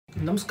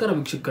ನಮಸ್ಕಾರ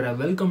ವೀಕ್ಷಕರೇ,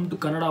 welcome to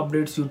Kannada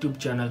updates YouTube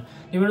channel.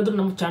 ನೀವೇನಾದರೂ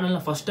ನಮ್ಮ ಚಾನಲ್ನ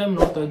ಫಸ್ಟ್ ಟೈಮ್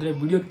ನೋಡ್ತಾ ಇದ್ರೆ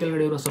ವಿಡಿಯೋ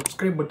ಕೆಳಗಡೆ ಇರೋ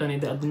ಸಬ್ಸ್ಕ್ರೈಬ್ ಬಟನ್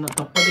ಇದೆ, ಅದನ್ನು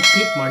ತಪ್ಪದೆ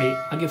ಕ್ಲಿಕ್ ಮಾಡಿ.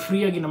 ಹಾಗೆ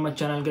ಫ್ರೀಯಾಗಿ ನಮ್ಮ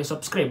ಚಾನಲ್ಗೆ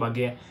ಸಬ್ಸ್ಕ್ರೈಬ್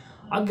ಆಗಿ.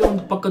 ಹಾಗೆ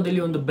ಒಂದು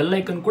ಪಕ್ಕದಲ್ಲಿ ಒಂದು ಬೆಲ್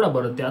ಐಕನ್ ಕೂಡ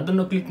ಬರುತ್ತೆ,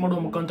 ಅದನ್ನು ಕ್ಲಿಕ್ ಮಾಡುವ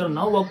ಮುಖಾಂತರ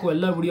ನಾವು ಹಾಕುವ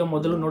ಎಲ್ಲ ವಿಡಿಯೋ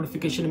ಮೊದಲು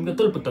ನೋಟಿಫಿಕೇಶನ್ ನಿಮಗೆ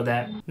ತಲುಪುತ್ತದೆ.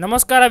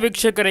 ನಮಸ್ಕಾರ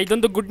ವೀಕ್ಷಕರೇ,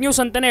 ಇದೊಂದು ಗುಡ್ ನ್ಯೂಸ್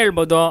ಅಂತಾನೆ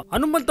ಹೇಳ್ಬೋದು.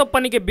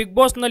 ಹನುಮಂತಪ್ಪನಿಗೆ ಬಿಗ್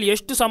ಬಾಸ್ ನಲ್ಲಿ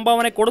ಎಷ್ಟು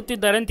ಸಂಭಾವನೆ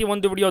ಕೊಡುತ್ತಿದ್ದಾರೆ ಅಂತ ಈ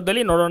ಒಂದು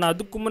ವಿಡಿಯೋದಲ್ಲಿ ನೋಡೋಣ.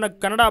 ಅದಕ್ಕೂ ಮುನ್ನ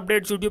ಕನ್ನಡ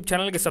ಅಪ್ಡೇಟ್ಸ್ ಯೂಟ್ಯೂಬ್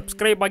ಚಾನಲ್ಗೆ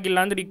ಸಬ್ಸ್ಕ್ರೈಬ್ ಆಗಿಲ್ಲ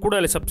ಅಂದ್ರೆ ಈ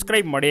ಕೂಡಲೇ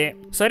ಸಬ್ಸ್ಕ್ರೈಬ್ ಮಾಡಿ.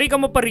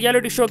 ಸರಿಗಮಪ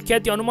ರಿಯಾಲಿಟಿ ಶೋ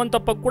ಖ್ಯಾತಿ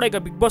ಹನುಮಂತಪ್ಪ ಕೂಡ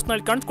ಈಗ ಬಿಗ್ ಬಾಸ್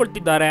ನಲ್ಲಿ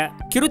ಕಾಣಿಸಿಕೊಳ್ತಿದ್ದಾರೆ.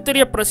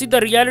 ಕಿರುತೆರೆಯ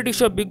ಪ್ರಸಿದ್ಧ reality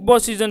show Bigg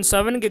boss season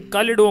 7 ಗೆ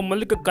ಕಾಲಿಡುವ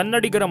ಮೂಲಕ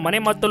ಕನ್ನಡಿಗರ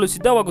ಮನೆ ಮಾತಲು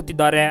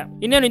ಸಿದ್ಧವಾಗುತ್ತಿದ್ದಾರೆ.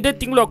 ಇನ್ನೇನು ಇದೇ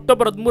ತಿಂಗಳು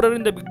October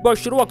 13ರಿಂದ big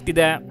boss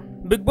ಶುರುವಾಗ್ತಿದೆ.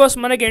 Big boss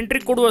ಮನೆಗೆ ಎಂಟ್ರಿ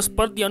ಕೊಡುವ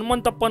ಸ್ಪರ್ಧಿ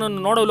ಹನುಮಂತಪ್ಪನನ್ನು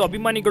ನೋಡಲು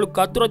ಅಭಿಮಾನಿಗಳು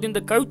ಕಾತುರದಿಂದ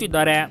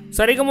ಕಾಯುತ್ತಿದ್ದಾರೆ.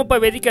 ಸರಿಗಮಪ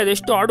ವೇದಿಕೆ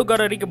ಅದೆಷ್ಟು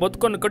ಆಡುಗಾರರಿಗೆ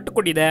ಬದುಕನ್ನು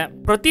ಕಟ್ಟಿಕೊಟ್ಟಿದೆ.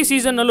 ಪ್ರತಿ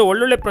ಸೀಸನ್ ನಲ್ಲೂ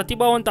ಒಳ್ಳೊಳ್ಳೆ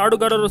ಪ್ರತಿಭಾವಂತ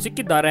ಆಡುಗಾರರು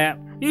ಸಿಕ್ಕಿದ್ದಾರೆ.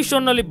 ಈ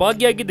ಶೋನಲ್ಲಿ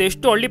ಭಾಗಿಯಾಗಿದ್ದ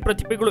ಎಷ್ಟು ಹಳ್ಳಿ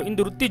ಪ್ರತಿಭೆಗಳು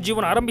ಇಂದು ವೃತ್ತಿ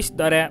ಜೀವನ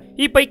ಆರಂಭಿಸಿದ್ದಾರೆ.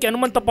 ಈ ಪೈಕಿ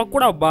ಹನುಮಂತಪ್ಪ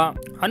ಕೂಡ ಒಬ್ಬ.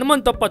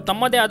 ಹನುಮಂತಪ್ಪ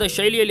ತಮ್ಮದೇ ಆದ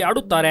ಶೈಲಿಯಲ್ಲಿ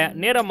ಆಡುತ್ತಾರೆ.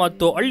 ನೇರ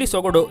ಮತ್ತು ಹಳ್ಳಿ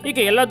ಸೊಗಡು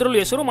ಹೀಗೆ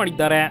ಎಲ್ಲದರಲ್ಲೂ ಹೆಸರು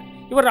ಮಾಡಿದ್ದಾರೆ.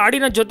 ಇವರ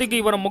ಹಾಡಿನ ಜೊತೆಗೆ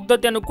ಇವರ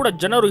ಮುಗ್ಧತೆಯನ್ನು ಕೂಡ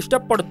ಜನರು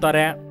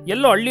ಇಷ್ಟಪಡುತ್ತಾರೆ.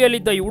 ಎಲ್ಲೋ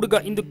ಹಳ್ಳಿಯಲ್ಲಿದ್ದ ಈ ಹುಡುಗ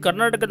ಇಂದು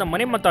ಕರ್ನಾಟಕದ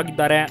ಮನೆ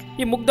ಮಾತಾಗಿದ್ದಾರೆ.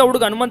 ಈ ಮುಗ್ಧ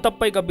ಹುಡುಗ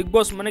ಹನುಮಂತಪ್ಪ ಈಗ ಬಿಗ್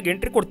ಬಾಸ್ ಮನೆಗೆ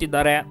ಎಂಟ್ರಿ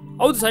ಕೊಡ್ತಿದ್ದಾರೆ.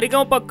 ಹೌದು,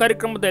 ಸರಿಗಮಪ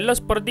ಕಾರ್ಯಕ್ರಮದ ಎಲ್ಲ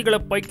ಸ್ಪರ್ಧಿಗಳ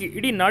ಪೈಕಿ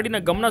ಇಡೀ ನಾಡಿನ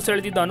ಗಮನ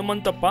ಸೆಳೆದಿದ್ದ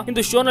ಹನುಮಂತಪ್ಪ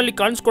ಇಂದು ಶೋನಲ್ಲಿ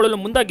ಕಾಣಿಸಿಕೊಳ್ಳಲು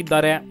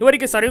ಮುಂದಾಗಿದ್ದಾರೆ.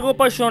 ಇವರಿಗೆ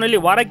ಸರಿಗಮಪ ಶೋನಲ್ಲಿ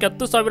ವಾರಕ್ಕೆ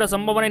 10,000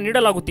 ಸಂಭಾವನೆ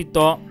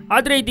ನೀಡಲಾಗುತ್ತಿತ್ತು.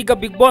 ಆದ್ರೆ ಇದೀಗ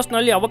ಬಿಗ್ ಬಾಸ್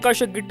ನಲ್ಲಿ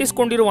ಅವಕಾಶ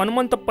ಗಿಟ್ಟಿಸಿಕೊಂಡಿರುವ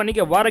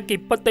ಹನುಮಂತಪ್ಪನಿಗೆ ವಾರಕ್ಕೆ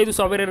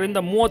 25,000ರಿಂದ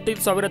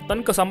 35,000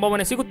 ತನಕ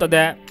ಸಂಭಾವನೆ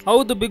ಸಿಗುತ್ತದೆ.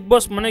 ಹೌದು, ಬಿಗ್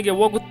ಬಾಸ್ ಮನೆಗೆ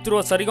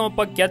ಹೋಗುತ್ತಿರುವ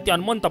ಸರಿಗಮಪ ಖ್ಯಾತಿ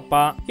ಹನುಮಂತಪ್ಪ.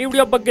 ಈ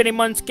ವಿಡಿಯೋ ಬಗ್ಗೆ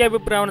ನಿಮ್ಮ ಅನಿಸಿಕೆ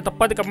ಅಭಿಪ್ರಾಯವನ್ನು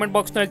ತಪ್ಪದೆ ಕಮೆಂಟ್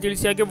ಬಾಕ್ಸ್ ನಲ್ಲಿ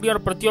ತಿಳಿಸಿ. ಹಾಗೆ ವಿಡಿಯೋ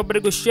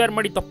ಪ್ರತಿಯೊಬ್ಬರಿಗೂ ಶೇರ್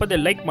ಮಾಡಿ, ತಪ್ಪದೆ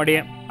ಲೈಕ್ ಮಾಡಿ.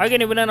 ಹಾಗೆ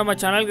ನೀವು ನಮ್ಮ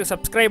ಚಾನಲ್ಗೆ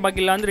ಸಬ್ಸ್ಕ್ರೈಬ್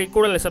ಆಗಿಲ್ಲ ಅಂದ್ರೆ ಈ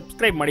ಕೂಡಲೇ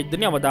ಸಬ್ಸ್ಕ್ರೈಬ್ ಮಾಡಿ.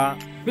 ಧನ್ಯವಾದ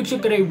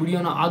ವೀಕ್ಷಕರೇ. ಈ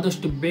ವಿಡಿಯೋನ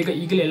ಆದಷ್ಟು ಬೇಗ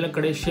ಈಗಲೇ ಎಲ್ಲ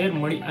ಕಡೆ ಶೇರ್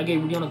ಮಾಡಿ. ಹಾಗೆ ಈ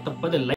ವಿಡಿಯೋನ ತಪ್ಪದೆ ಲೈಕ್